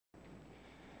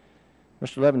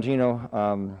Mr.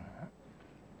 Levatino,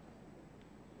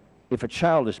 if a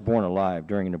child is born alive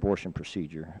during an abortion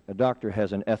procedure, a doctor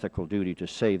has an ethical duty to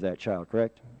save that child,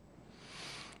 correct?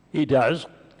 He does.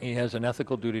 He has an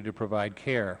ethical duty to provide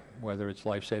care, whether it's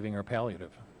life-saving or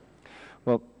palliative.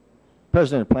 Well,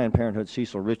 President of Planned Parenthood,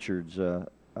 Cecil Richards,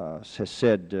 has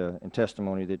said in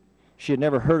testimony that she had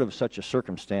never heard of such a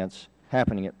circumstance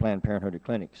happening at Planned Parenthood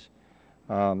clinics.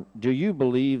 Do you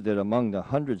believe that among the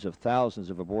hundreds of thousands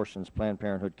of abortions Planned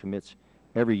Parenthood commits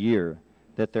every year,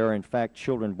 that there are in fact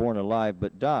children born alive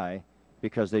but die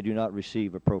because they do not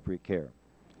receive appropriate care?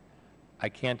 I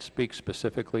can't speak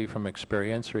specifically from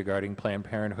experience regarding Planned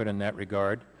Parenthood in that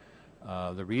regard.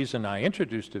 The reason I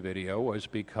introduced the video was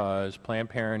because Planned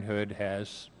Parenthood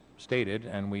has stated,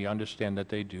 and we understand that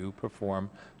they do, perform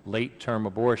late-term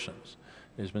abortions.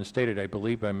 It has been stated, I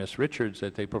believe, by Ms. Richards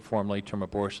that they perform late-term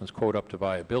abortions, quote, up to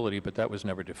viability, but that was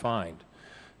never defined.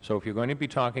 So if you're going to be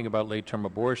talking about late-term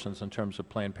abortions in terms of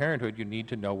Planned Parenthood, you need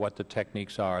to know what the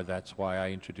techniques are. That's why I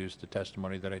introduced the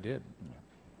testimony that I did. Yeah.